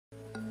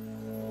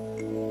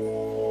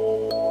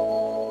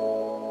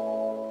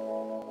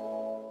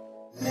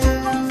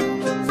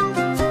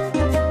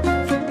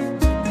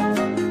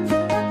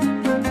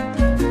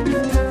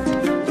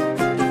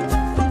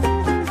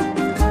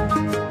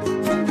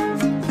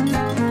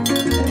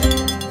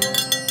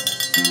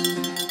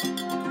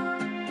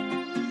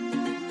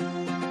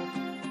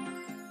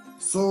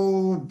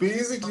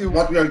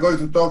what we are going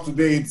to talk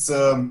today, it's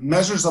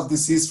measures of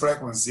disease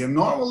frequency. And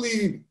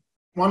normally,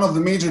 one of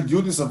the major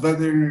duties of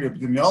veterinary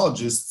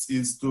epidemiologists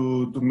is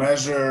to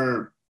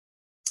measure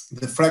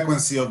the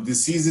frequency of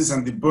diseases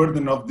and the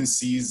burden of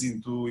disease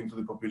into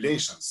the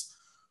populations.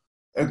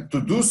 And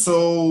to do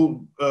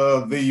so,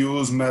 they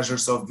use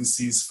measures of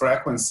disease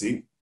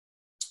frequency,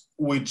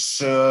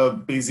 which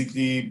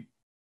basically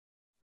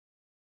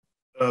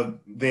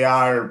they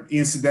are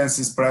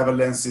incidences,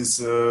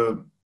 prevalences,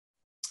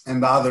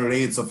 and other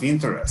rates of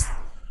interest.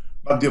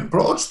 But the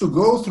approach to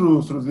go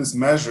through these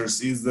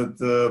measures is that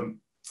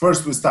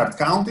first we start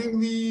counting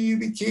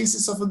the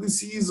cases of a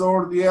disease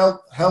or the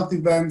health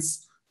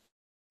events,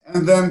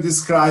 and then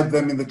describe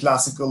them in the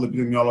classical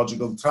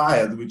epidemiological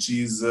triad, which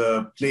is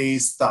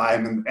place,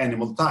 time, and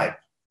animal type.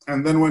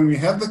 And then when we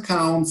have the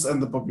counts and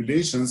the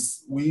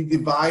populations, we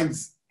divide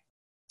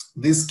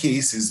these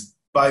cases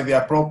by the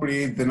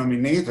appropriate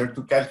denominator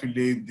to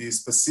calculate the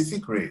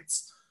specific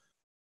rates.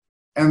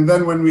 And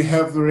then when we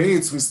have the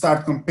rates, we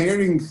start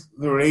comparing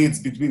the rates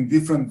between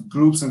different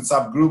groups and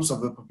subgroups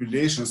of the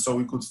population, so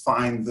we could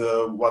find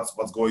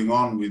what's going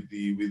on with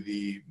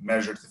the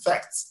measured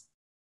effects.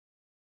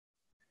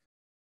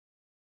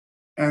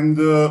 And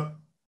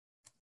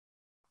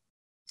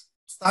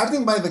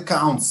starting by the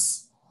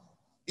counts,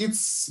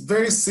 it's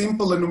very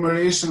simple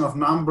enumeration of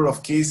number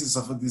of cases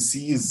of a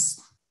disease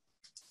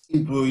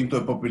into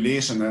a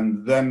population,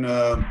 and then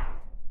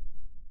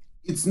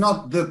it's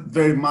not that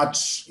very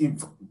much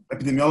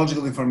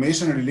epidemiological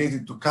information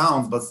related to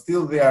counts, but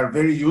still they are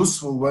very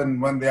useful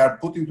when they are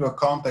put into a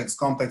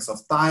context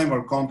of time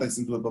or context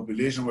into a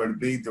population where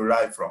they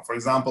derive from. For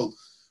example,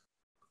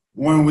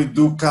 when we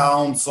do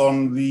counts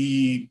on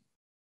the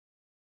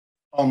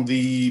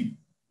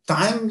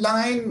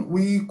timeline,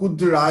 we could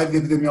derive the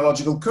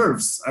epidemiological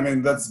curves. I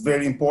mean, that's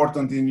very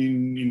important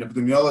in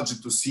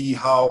epidemiology to see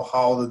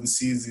how the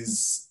disease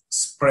is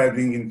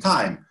spreading in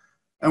time.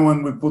 And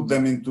when we put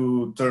them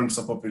into terms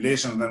of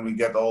population, then we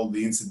get all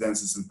the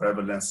incidences and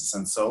prevalences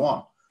and so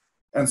on.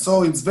 And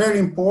so it's very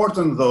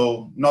important,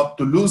 though, not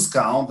to lose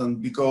count,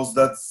 and because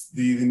that's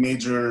the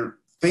major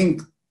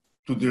thing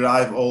to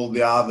derive all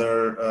the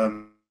other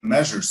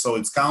measures. So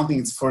it's counting,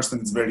 it's first,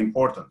 and it's very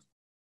important.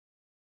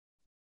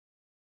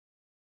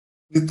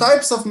 The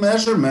types of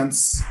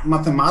measurements,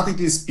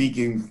 mathematically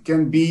speaking,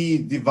 can be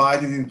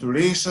divided into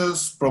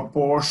ratios,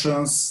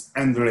 proportions,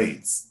 and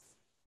rates.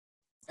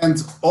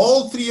 And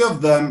all three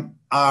of them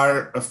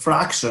are a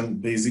fraction,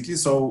 basically,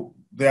 so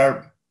they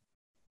are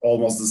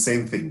almost the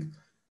same thing.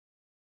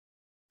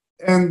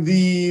 And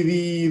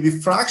the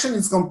fraction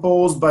is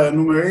composed by a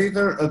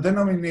numerator, a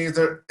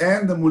denominator,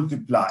 and a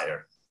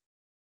multiplier.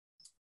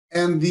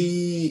 And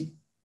the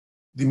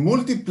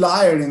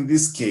multiplier in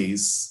this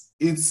case,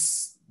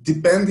 it's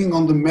depending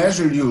on the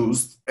measure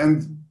used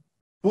and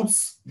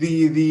puts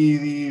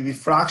the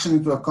fraction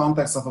into a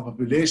context of a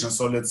population.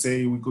 So let's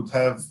say we could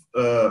have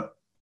a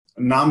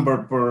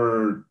number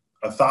per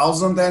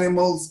 1,000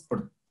 animals,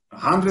 per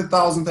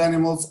 100,000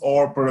 animals,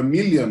 or per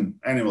 1,000,000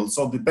 animals.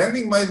 So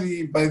depending by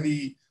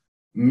the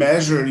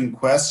measure in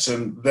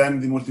question, then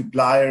the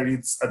multiplier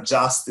is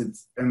adjusted,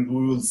 and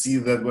we will see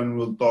that when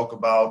we'll talk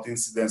about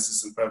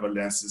incidences and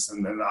prevalences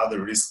and then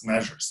other risk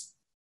measures.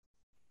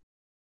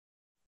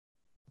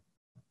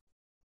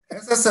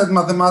 As I said,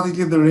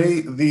 mathematically,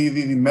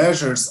 the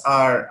measures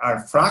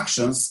are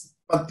fractions,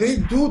 but they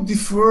do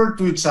differ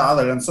to each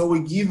other, and so we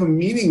give a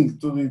meaning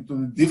to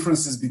the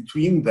differences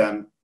between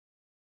them.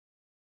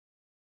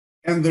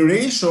 And the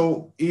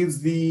ratio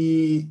is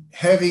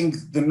having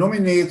the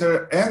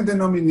numerator and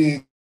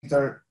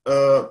denominator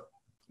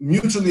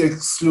mutually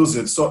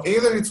exclusive. So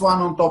either it's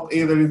one on top,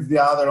 either it's the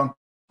other on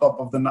top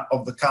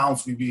of the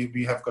counts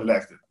we have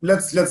collected.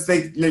 Let's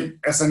take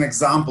as an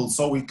example.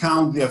 So we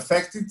count the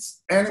affected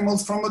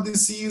animals from a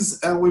disease,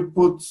 and we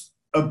put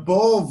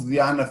above the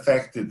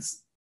unaffected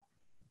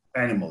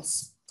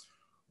animals.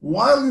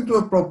 While into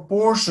a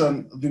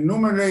proportion, the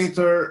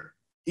numerator,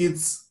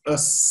 it's a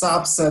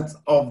subset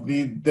of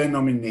the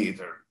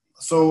denominator.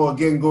 So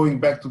again, going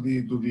back to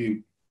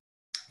the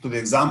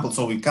example,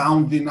 so we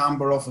count the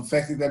number of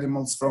affected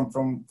animals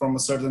from a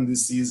certain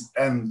disease,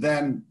 and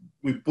then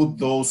we put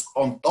those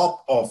on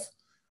top of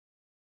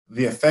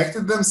the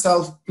affected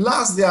themselves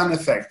plus the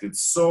unaffected.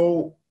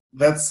 So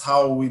that's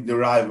how we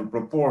derive a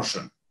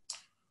proportion.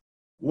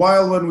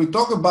 While when we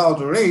talk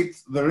about a rate,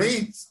 the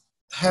rate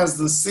has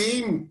the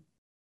same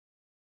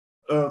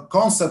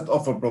concept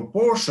of a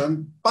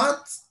proportion,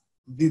 but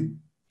the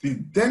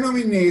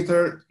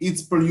denominator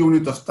is per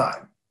unit of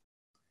time.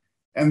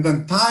 And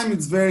then time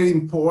is very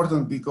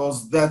important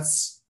because that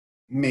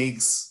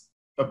makes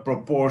a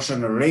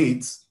proportion a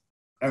rate,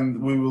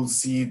 and we will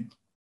see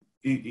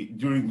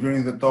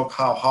during the talk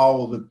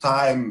how the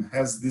time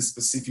has this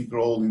specific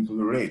role into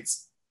the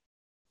rates.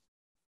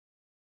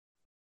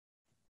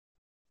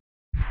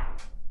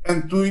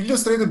 And to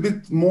illustrate a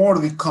bit more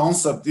the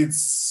concept,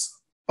 it's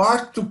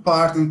part to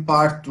part and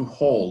part to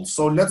whole.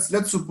 So let's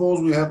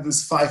suppose we have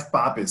these 5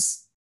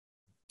 puppies,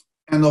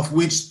 and of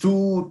which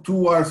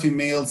two are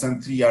females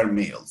and 3 are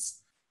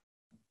males.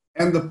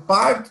 And the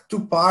part to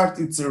part,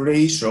 it's a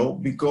ratio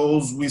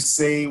because we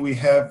say we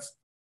have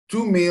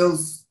 2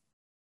 males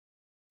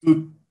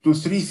to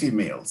 3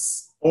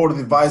 females, or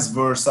the vice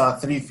versa,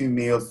 3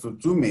 females to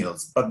 2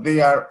 males, but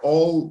they are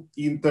all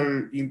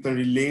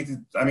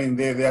interrelated. I mean,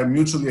 they are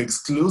mutually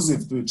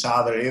exclusive to each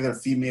other, either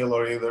female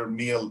or either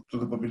male to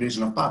the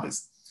population of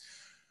puppies.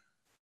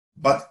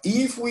 But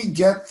if we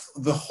get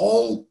the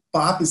whole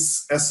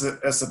puppies as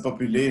a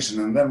population,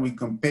 and then we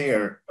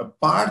compare a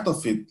part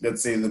of it,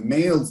 let's say the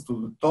males to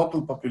the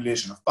total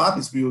population of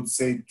puppies, we would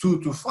say 2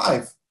 to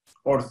 5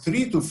 or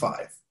 3 to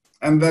 5.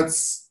 And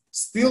that's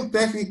still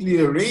technically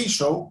a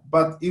ratio,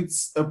 but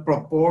it's a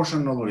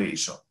proportional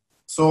ratio.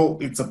 So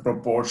it's a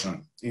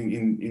proportion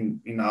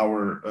in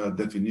our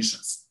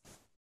definitions.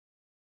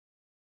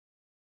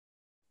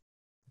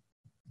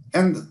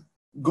 And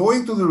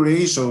going to the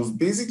ratios,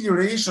 basically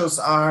ratios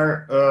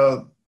are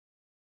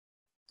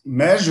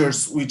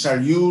measures which are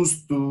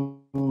used to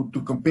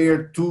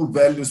compare two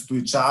values to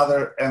each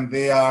other, and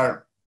they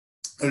are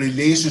a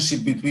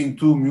relationship between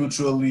two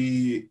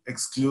mutually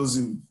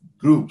exclusive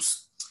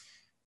groups.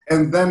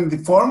 And then the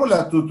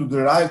formula to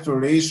derive the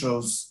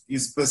ratios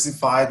is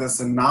specified as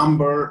a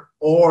number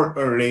or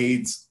a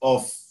rate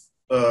of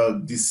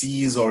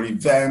disease or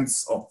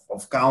events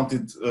of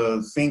counted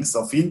things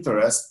of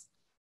interest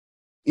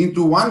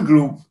into one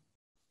group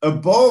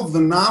above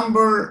the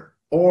number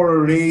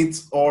or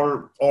rate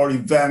or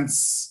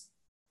events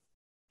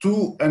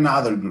to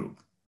another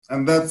group.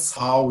 And that's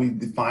how we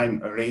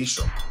define a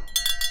ratio.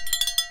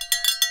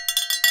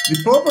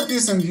 The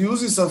properties and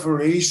uses of a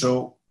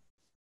ratio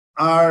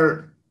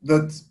are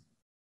that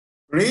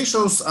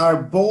ratios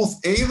are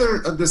both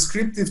either a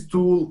descriptive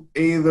tool,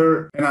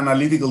 either an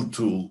analytical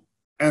tool.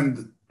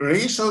 And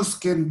ratios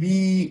can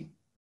be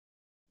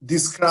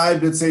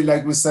described, let's say,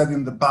 like we said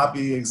in the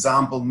puppy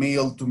example,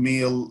 male to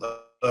male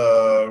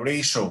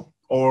ratio,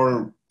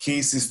 or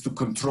cases to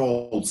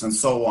controls, and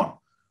so on.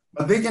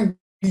 But they can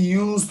be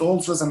used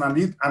also as an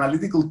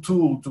analytical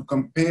tool to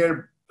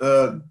compare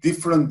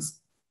different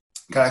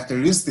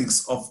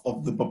characteristics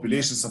of the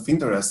populations of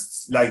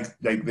interests, like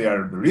they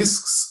are the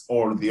risks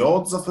or the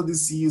odds of a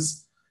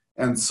disease,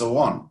 and so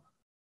on.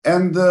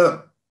 And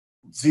the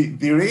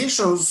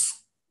ratios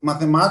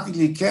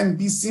mathematically can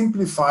be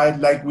simplified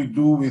like we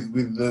do with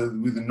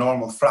the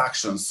normal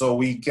fractions. So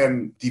we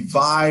can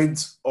divide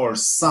or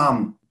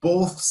sum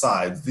both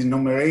sides, the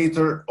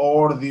numerator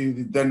or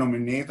the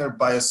denominator,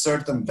 by a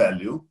certain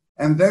value,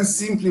 and then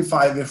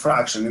simplify the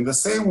fraction. In the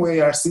same way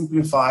are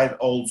simplified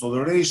also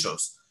the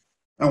ratios.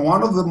 And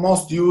one of the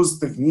most used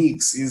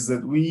techniques is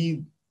that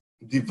we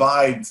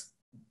divide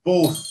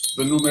both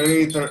the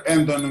numerator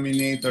and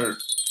denominator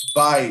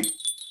by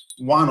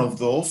one of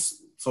those.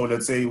 So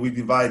let's say we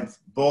divide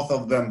both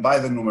of them by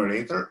the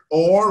numerator,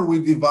 or we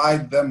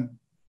divide them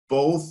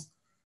both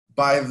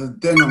by the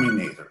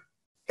denominator.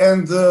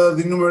 And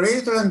the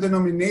numerator and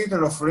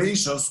denominator of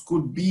ratios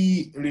could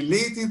be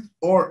related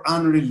or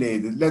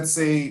unrelated. Let's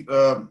say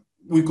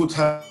we could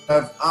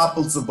have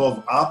apples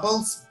above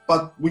apples,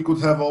 but we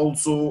could have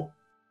also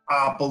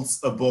apples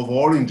above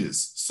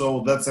oranges.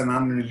 So that's an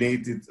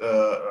unrelated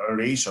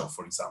ratio,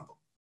 for example.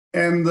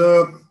 And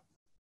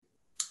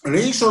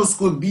ratios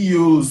could be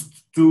used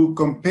to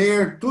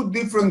compare two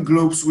different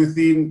groups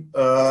within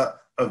a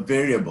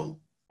variable.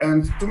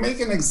 And to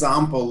make an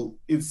example,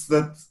 it's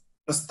that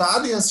a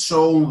study has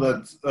shown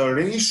that a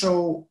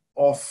ratio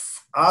of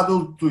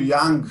adult to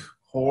young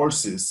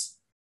horses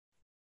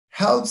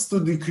helps to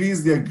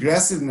decrease the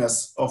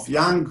aggressiveness of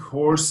young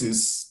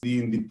horses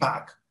in the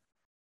pack.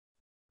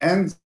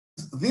 And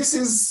this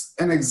is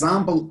an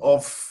example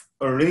of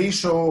a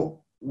ratio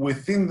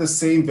within the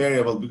same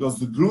variable, because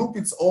the group,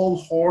 it's all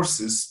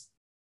horses,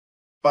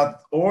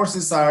 but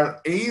horses are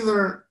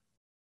either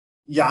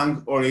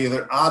young or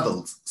either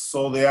adult.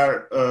 So they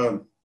are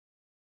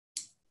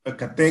a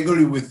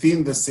category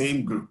within the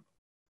same group.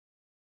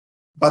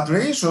 But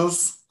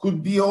ratios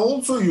could be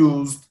also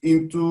used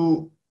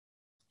into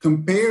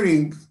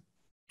comparing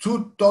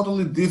two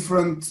totally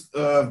different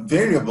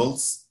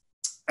variables.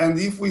 And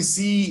if we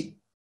see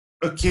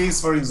a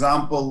case, for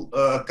example,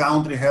 a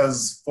country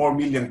has 4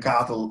 million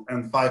cattle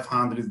and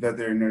 500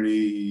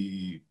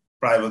 veterinary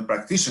private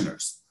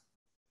practitioners.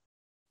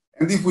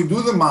 And if we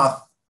do the math,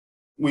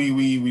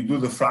 we do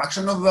the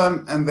fraction of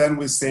them, and then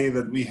we say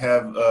that we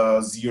have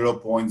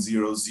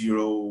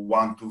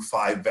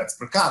 0.00125 vets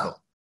per cattle.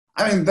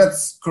 I mean,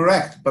 that's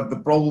correct, but the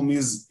problem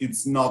is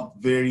it's not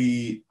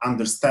very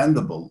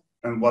understandable.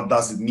 And what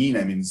does it mean?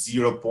 I mean,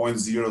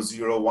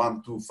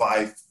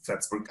 0.00125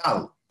 vets per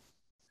cattle.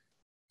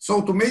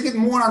 So to make it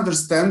more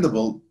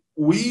understandable,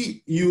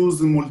 we use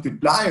the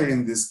multiplier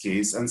in this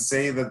case and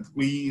say that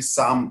we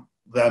sum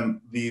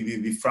them,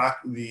 the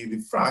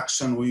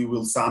fraction, we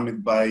will sum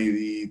it by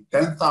the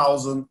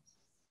 10,000.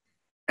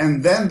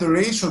 And then the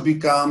ratio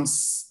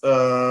becomes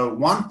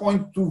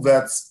 1.2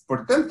 vets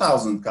per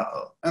 10,000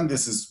 cattle. And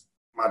this is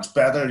much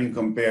better in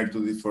compared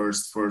to the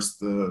first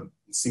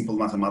simple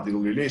mathematical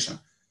relation.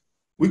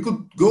 We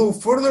could go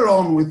further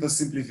on with the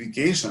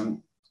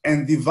simplification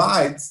and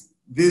divide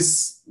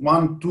this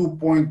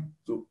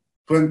 1.2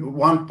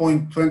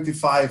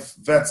 1.25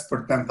 vets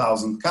per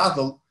 10,000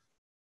 cattle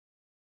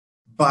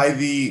by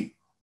the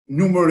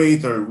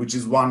numerator, which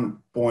is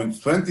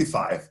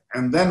 1.25,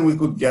 and then we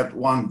could get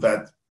one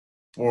vet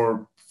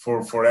for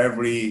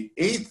every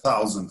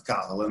 8,000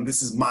 cattle. And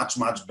this is much,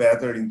 much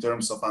better in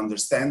terms of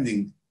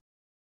understanding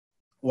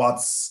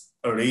what's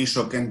a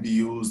ratio can be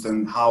used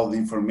and how the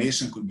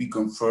information could be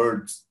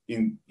conferred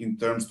in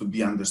terms to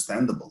be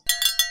understandable.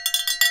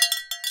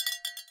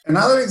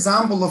 Another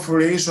example of a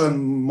ratio and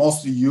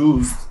mostly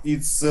used,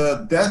 it's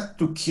death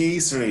to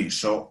case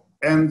ratio.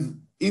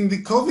 And in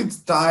the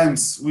COVID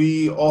times,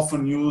 we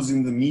often use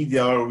in the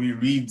media or we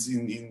read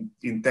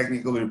in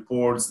technical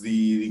reports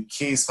the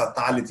case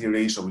fatality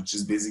ratio, which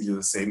is basically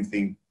the same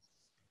thing.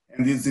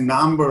 And it's the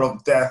number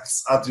of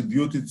deaths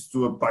attributed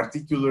to a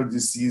particular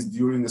disease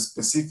during a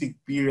specific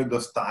period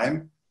of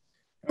time,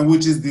 and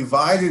which is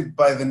divided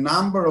by the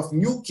number of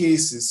new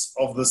cases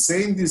of the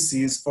same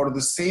disease for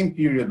the same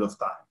period of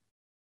time.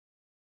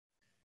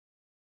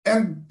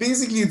 And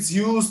basically it's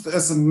used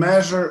as a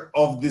measure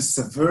of the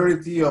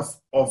severity of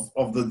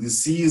the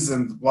disease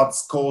and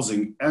what's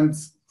causing. And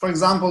for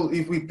example,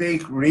 if we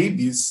take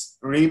rabies,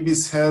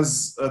 rabies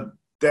has a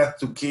death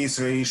to case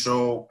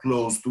ratio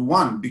close to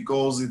 1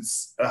 because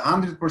it's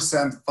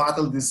 100%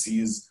 fatal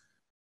disease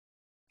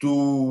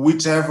to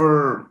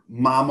whichever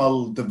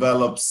mammal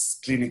develops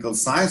clinical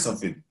signs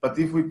of it. But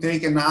if we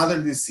take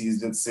another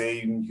disease, let's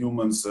say in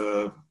humans,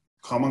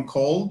 common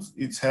cold,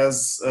 it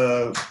has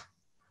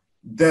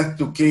death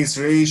to case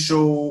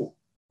ratio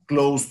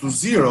close to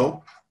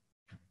 0.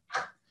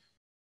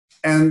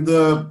 And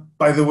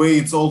by the way,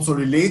 it's also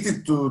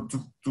related to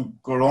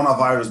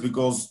coronavirus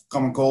because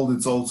common cold,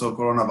 it's also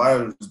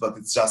coronavirus, but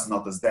it's just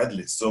not as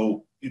deadly.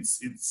 So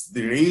it's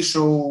the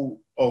ratio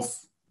of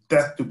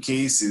death to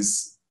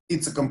cases.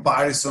 It's a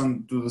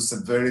comparison to the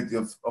severity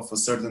of a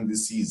certain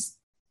disease.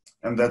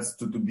 And that's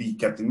to be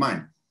kept in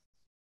mind.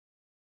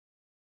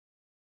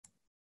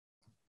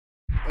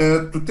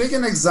 To take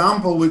an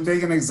example, we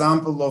take an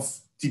example of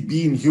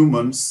TB in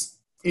humans.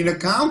 In a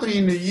country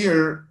in a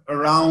year,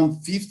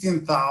 around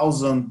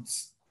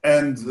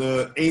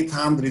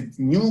 15,800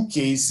 new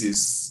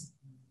cases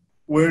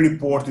were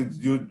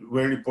reported due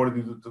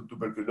to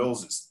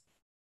tuberculosis.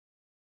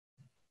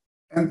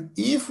 And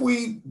if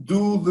we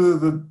do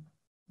the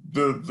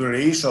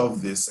ratio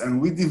of this and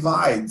we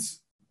divide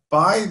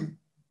by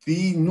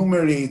the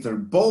numerator,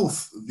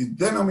 both the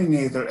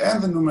denominator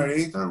and the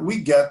numerator,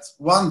 we get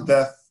one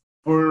death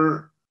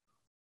per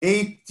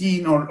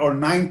 18 or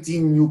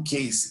 19 new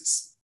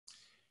cases.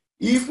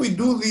 If we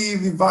do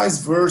the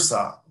vice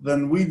versa,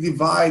 then we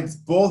divide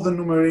both the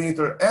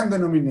numerator and the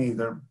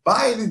denominator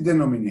by the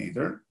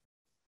denominator,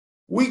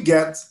 we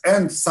get,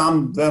 and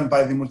sum them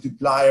by the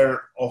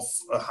multiplier of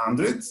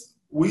 100,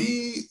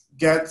 we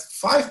get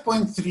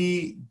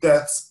 5.3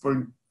 deaths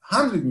per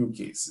 100 new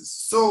cases.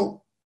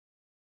 So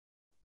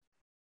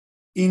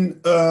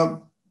in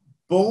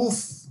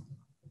both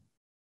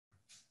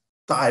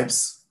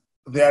types,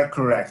 they are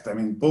correct. I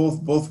mean,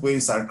 both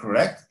ways are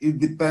correct. It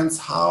depends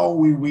how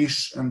we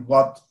wish and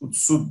what would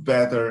suit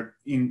better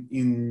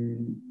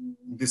in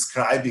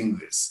describing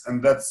this.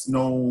 And that's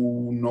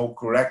no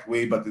correct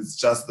way, but it's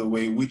just the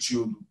way which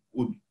you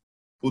would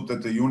put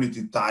at a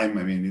unity time.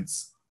 I mean,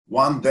 it's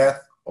one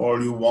death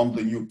or you want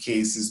the new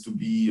cases to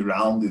be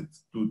rounded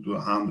to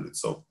 100.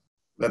 So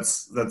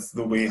that's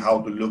the way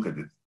how to look at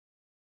it.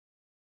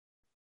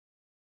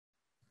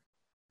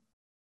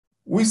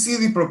 We see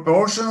the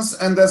proportions,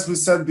 and as we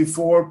said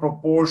before,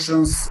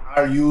 proportions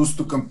are used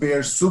to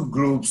compare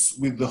subgroups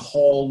with the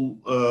whole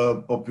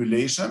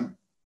population,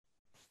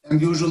 and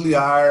usually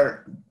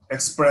are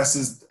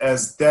expressed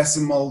as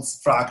decimals,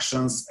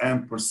 fractions,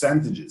 and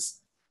percentages.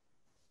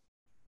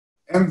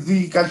 And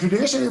the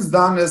calculation is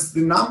done as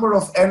the number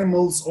of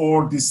animals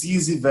or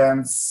disease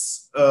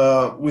events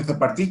with a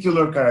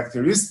particular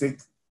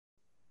characteristic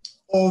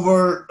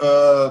over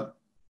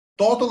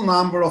total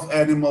number of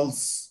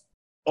animals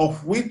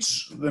of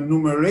which the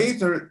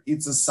numerator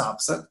is a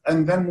subset,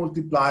 and then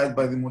multiplied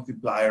by the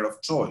multiplier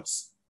of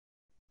choice.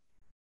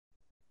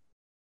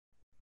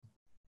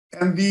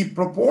 And the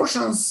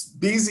proportions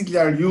basically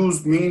are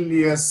used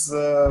mainly as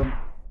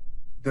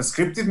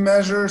descriptive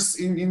measures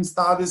in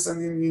studies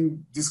and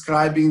in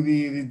describing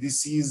the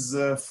disease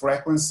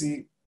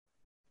frequency,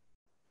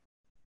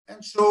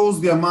 and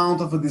shows the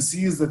amount of a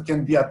disease that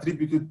can be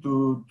attributed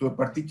to a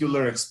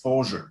particular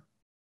exposure.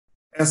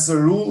 As a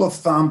rule of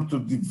thumb, to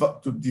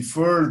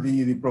defer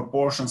the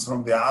proportions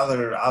from the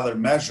other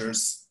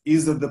measures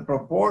is that the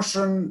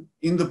proportion,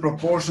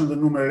 the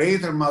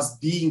numerator must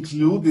be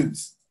included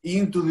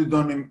into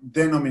the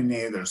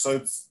denominator. So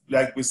it's,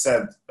 like we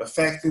said,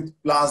 affected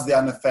plus the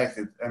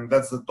unaffected, and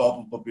that's the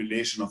total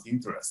population of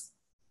interest.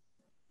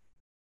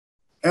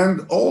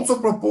 And also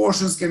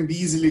proportions can be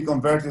easily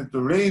converted to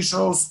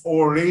ratios,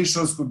 or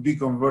ratios could be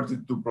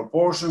converted to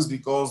proportions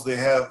because they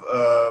have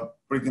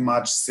pretty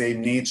much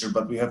same nature,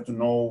 but we have to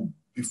know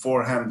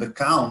beforehand the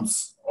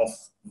counts of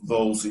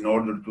those in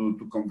order to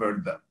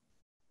convert them.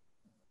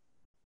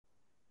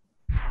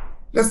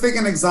 Let's take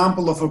an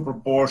example of a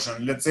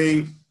proportion. Let's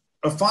say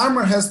a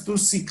farmer has two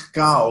sick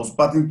cows,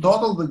 but in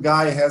total the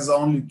guy has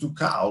only two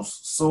cows.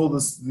 So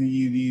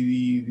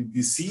the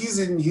disease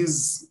in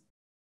his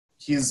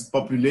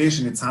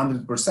population, it's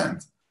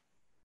 100%.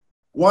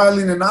 While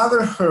in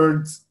another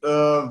herd,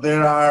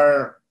 there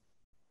are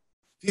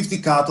 50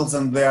 cattle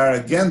and there are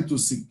again two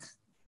sick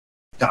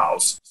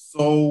cows.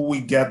 So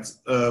we get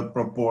a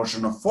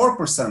proportion of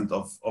 4%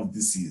 of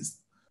disease.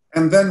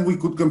 And then we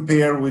could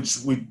compare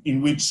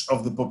in which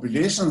of the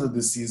populations the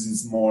disease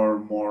is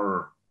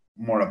more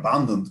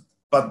abundant.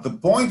 But the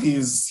point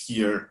is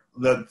here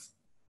that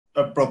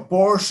a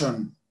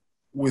proportion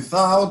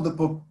without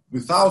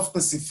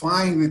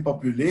specifying the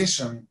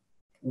population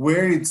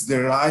where it's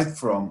derived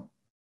from,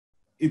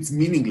 it's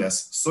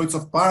meaningless. So it's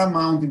of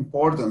paramount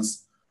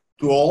importance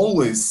to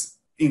always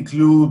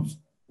include,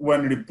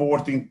 when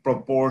reporting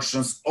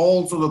proportions,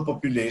 also the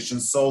population,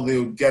 so they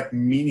will get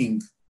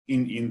meaning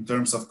in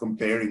terms of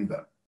comparing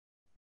them.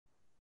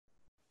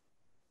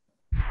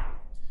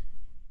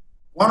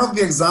 One of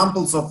the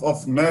examples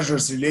of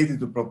measures related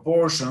to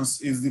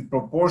proportions is the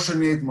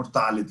proportionate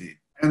mortality.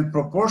 And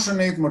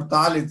proportionate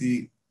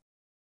mortality,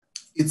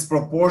 it's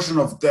proportion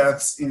of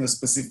deaths in a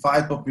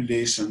specified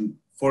population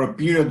for a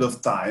period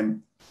of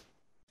time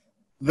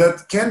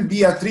that can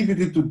be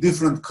attributed to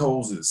different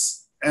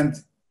causes. And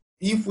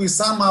if we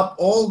sum up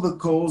all the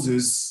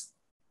causes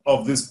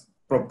of this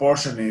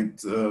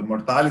proportionate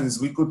mortalities,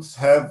 we could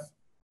have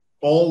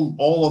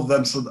all of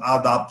them should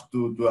add up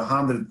to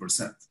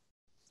 100%.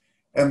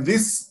 And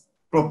these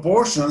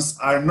proportions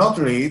are not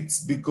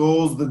rates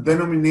because the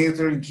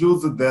denominator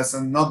includes the deaths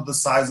and not the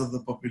size of the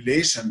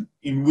population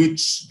in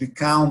which the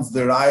counts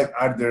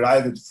are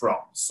derived from.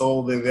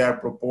 So they are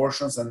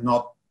proportions and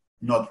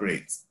not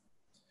rates.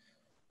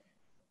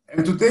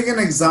 And to take an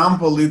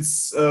example,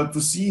 it's to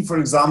see, for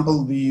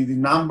example, the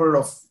number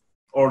of,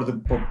 or the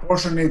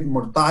proportionate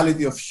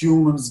mortality of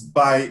humans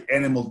by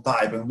animal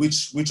type, and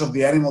which of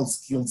the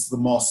animals kills the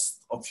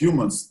most of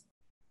humans.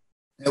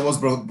 It was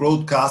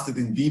broadcasted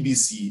in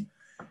BBC.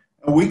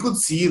 And we could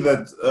see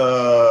that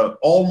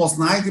almost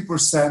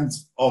 90%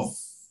 of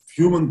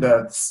human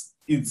deaths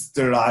is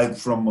derived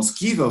from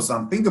mosquitoes,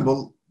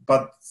 unthinkable,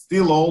 but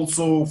still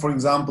also, for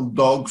example,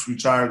 dogs,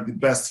 which are the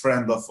best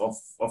friend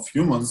of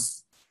humans,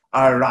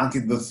 are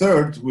ranked the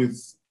third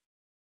with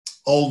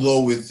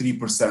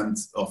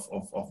 3%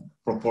 of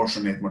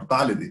proportionate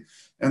mortality.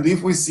 And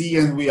if we see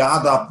and we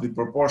add up the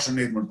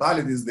proportionate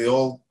mortalities, they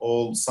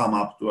all sum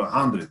up to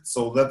 100.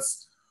 So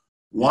that's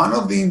one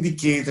of the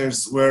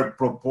indicators where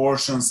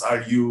proportions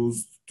are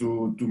used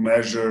to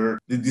measure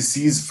the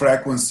disease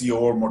frequency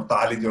or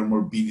mortality or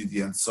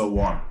morbidity and so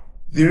on.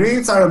 The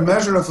rates are a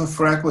measure of a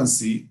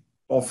frequency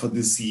of a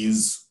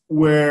disease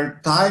where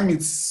time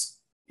is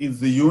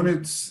the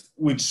unit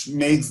which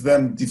makes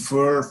them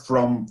differ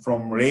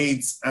from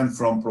rates and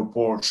from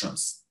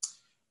proportions.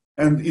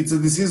 And it's a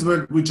disease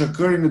which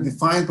occur in a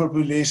defined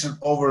population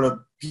over a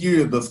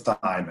period of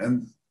time.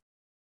 And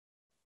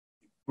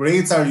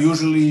rates are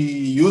usually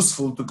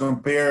useful to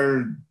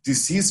compare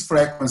disease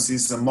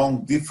frequencies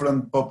among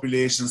different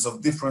populations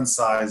of different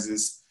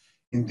sizes,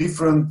 in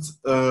different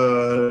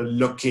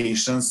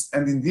locations,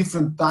 and in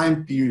different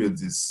time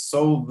periods.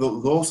 So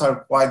those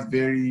are quite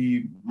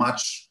very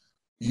much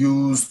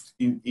used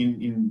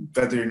in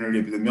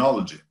veterinary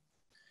epidemiology.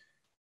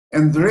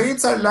 And the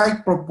rates are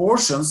like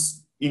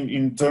proportions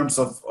in terms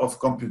of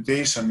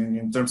computation,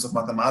 in terms of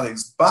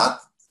mathematics, but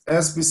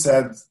as we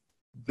said,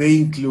 they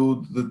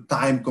include the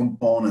time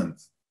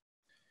component.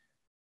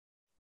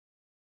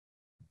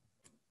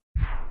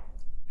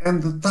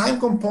 And the time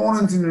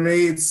component in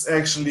rates,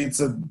 actually, it's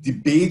a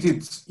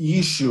debated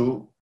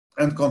issue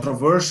and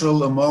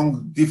controversial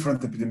among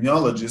different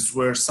epidemiologists,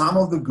 where some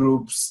of the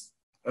groups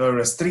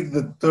restrict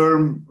the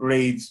term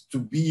rate to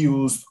be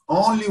used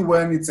only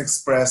when it's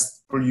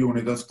expressed per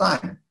unit of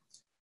time.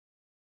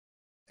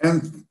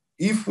 And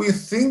if we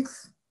think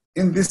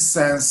in this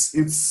sense,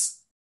 it's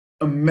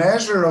a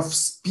measure of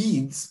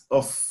speed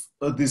of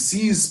a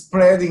disease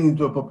spreading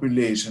into a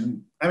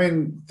population. I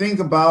mean, think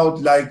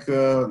about like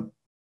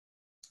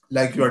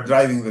you are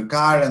driving the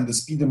car and the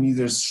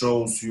speedometer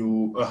shows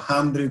you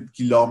 100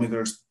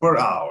 kilometers per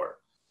hour.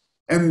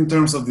 And in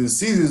terms of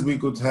diseases, we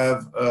could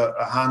have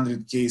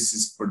 100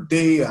 cases per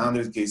day,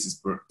 100 cases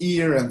per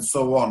year, and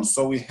so on.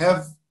 So we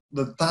have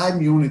the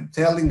time unit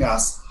telling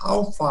us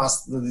how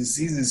fast the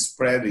disease is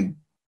spreading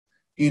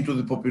into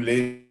the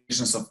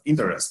populations of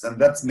interest. And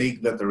that's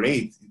make that the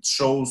rate. It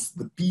shows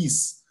the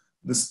piece,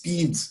 the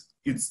speed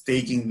it's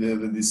taking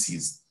the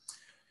disease.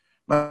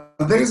 But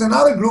there is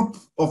another group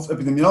of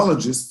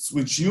epidemiologists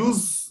which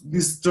use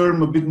this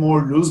term a bit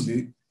more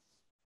loosely,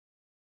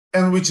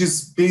 and which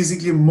is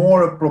basically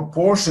more a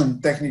proportion,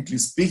 technically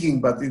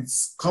speaking, but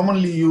it's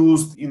commonly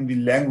used in the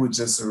language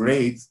as a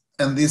rate.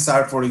 And these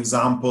are, for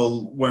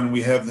example, when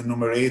we have the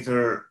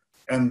numerator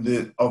and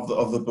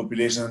of the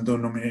population and the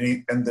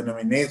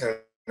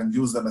denominator and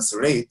use them as a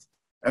rate.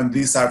 And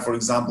these are, for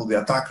example,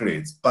 the attack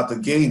rates. But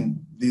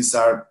again, these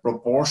are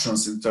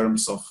proportions in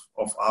terms of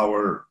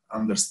our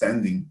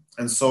understanding.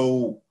 And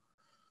so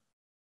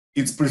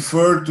it's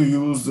preferred to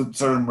use the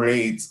term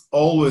rate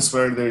always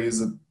where there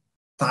is a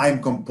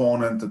time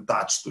component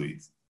attached to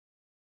it.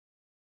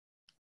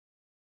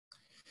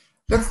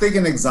 Let's take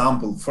an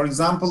example. For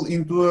example,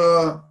 into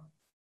a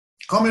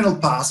communal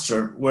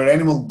pasture where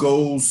animal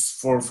goes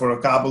for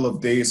a couple of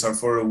days or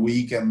for a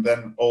week, and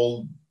then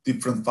all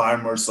different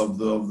farmers of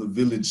the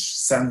village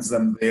sends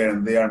them there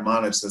and they are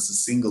managed as a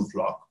single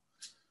flock.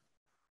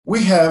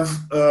 We have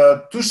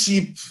 2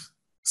 sheep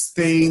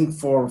staying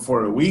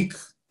for a week,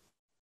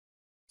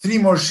 3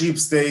 more sheep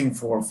staying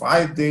for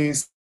 5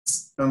 days,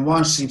 and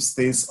 1 sheep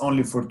stays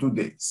only for 2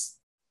 days.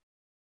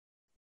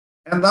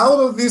 And out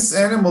of these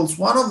animals,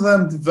 one of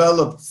them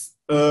developed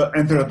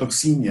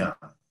enterotoxemia.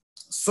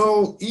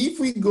 So if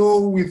we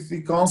go with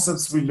the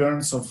concepts we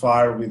learned so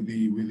far with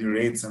the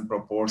rates and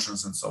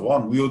proportions and so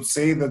on, we would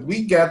say that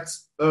we get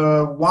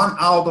 1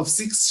 out of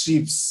 6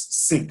 sheep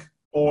sick,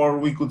 or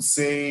we could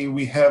say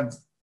we have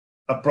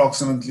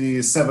approximately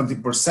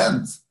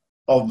 70%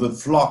 of the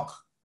flock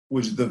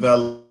which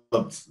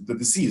developed the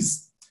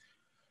disease.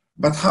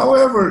 But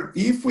however,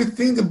 if we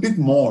think a bit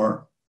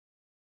more,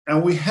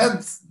 and we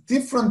had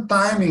different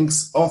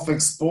timings of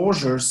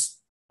exposures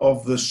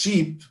of the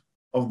sheep,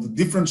 of the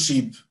different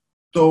sheep,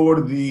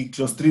 toward the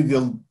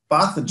Clostridial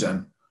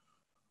pathogen.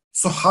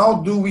 So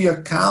how do we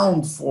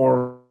account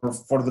for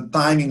the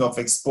timing of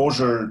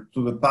exposure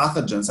to the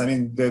pathogens? I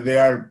mean, they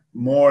are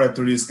more at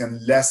risk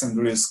and less at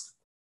risk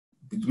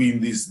between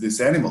these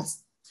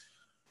animals.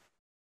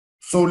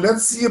 So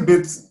let's see a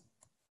bit,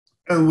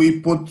 and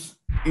we put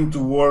into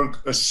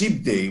work a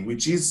sheep day,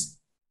 which is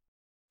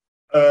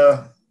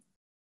a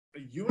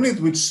unit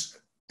which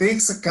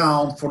takes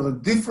account for the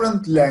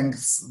different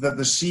lengths that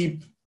the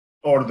sheep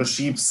or the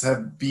sheep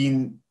have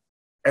been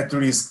at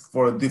risk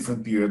for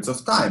different periods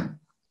of time.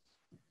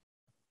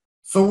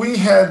 So we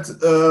had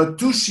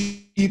 2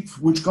 sheep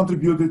which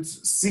contributed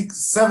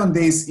 7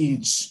 days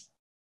each.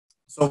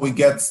 So we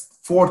get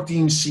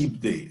 14 sheep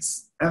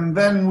days. And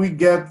then we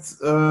get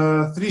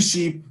 3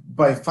 sheep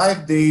by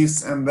 5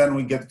 days, and then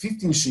we get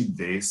 15 sheep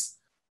days.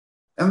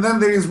 And then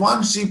there is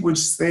 1 sheep which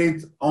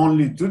stayed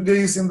only 2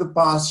 days in the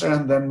pasture,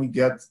 and then we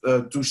get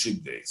 2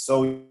 sheep days.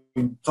 So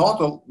in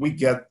total, we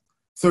get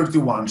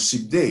 31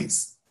 sheep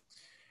days.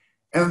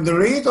 And the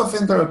rate of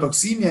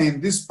enterotoxemia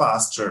in this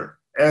pasture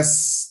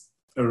as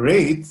a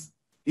rate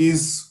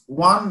is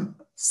 1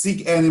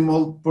 sick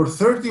animal per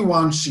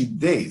 31 sheep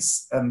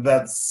days. And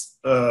that's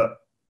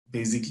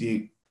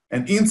basically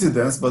an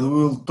incidence, but we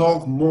will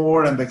talk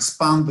more and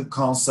expand the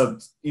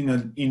concept in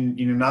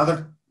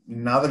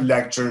another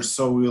lecture,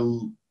 so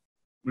we'll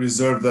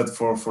reserve that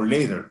for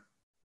later.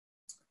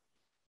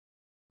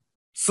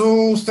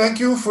 So thank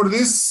you for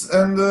this,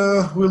 and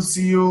we'll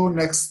see you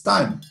next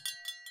time.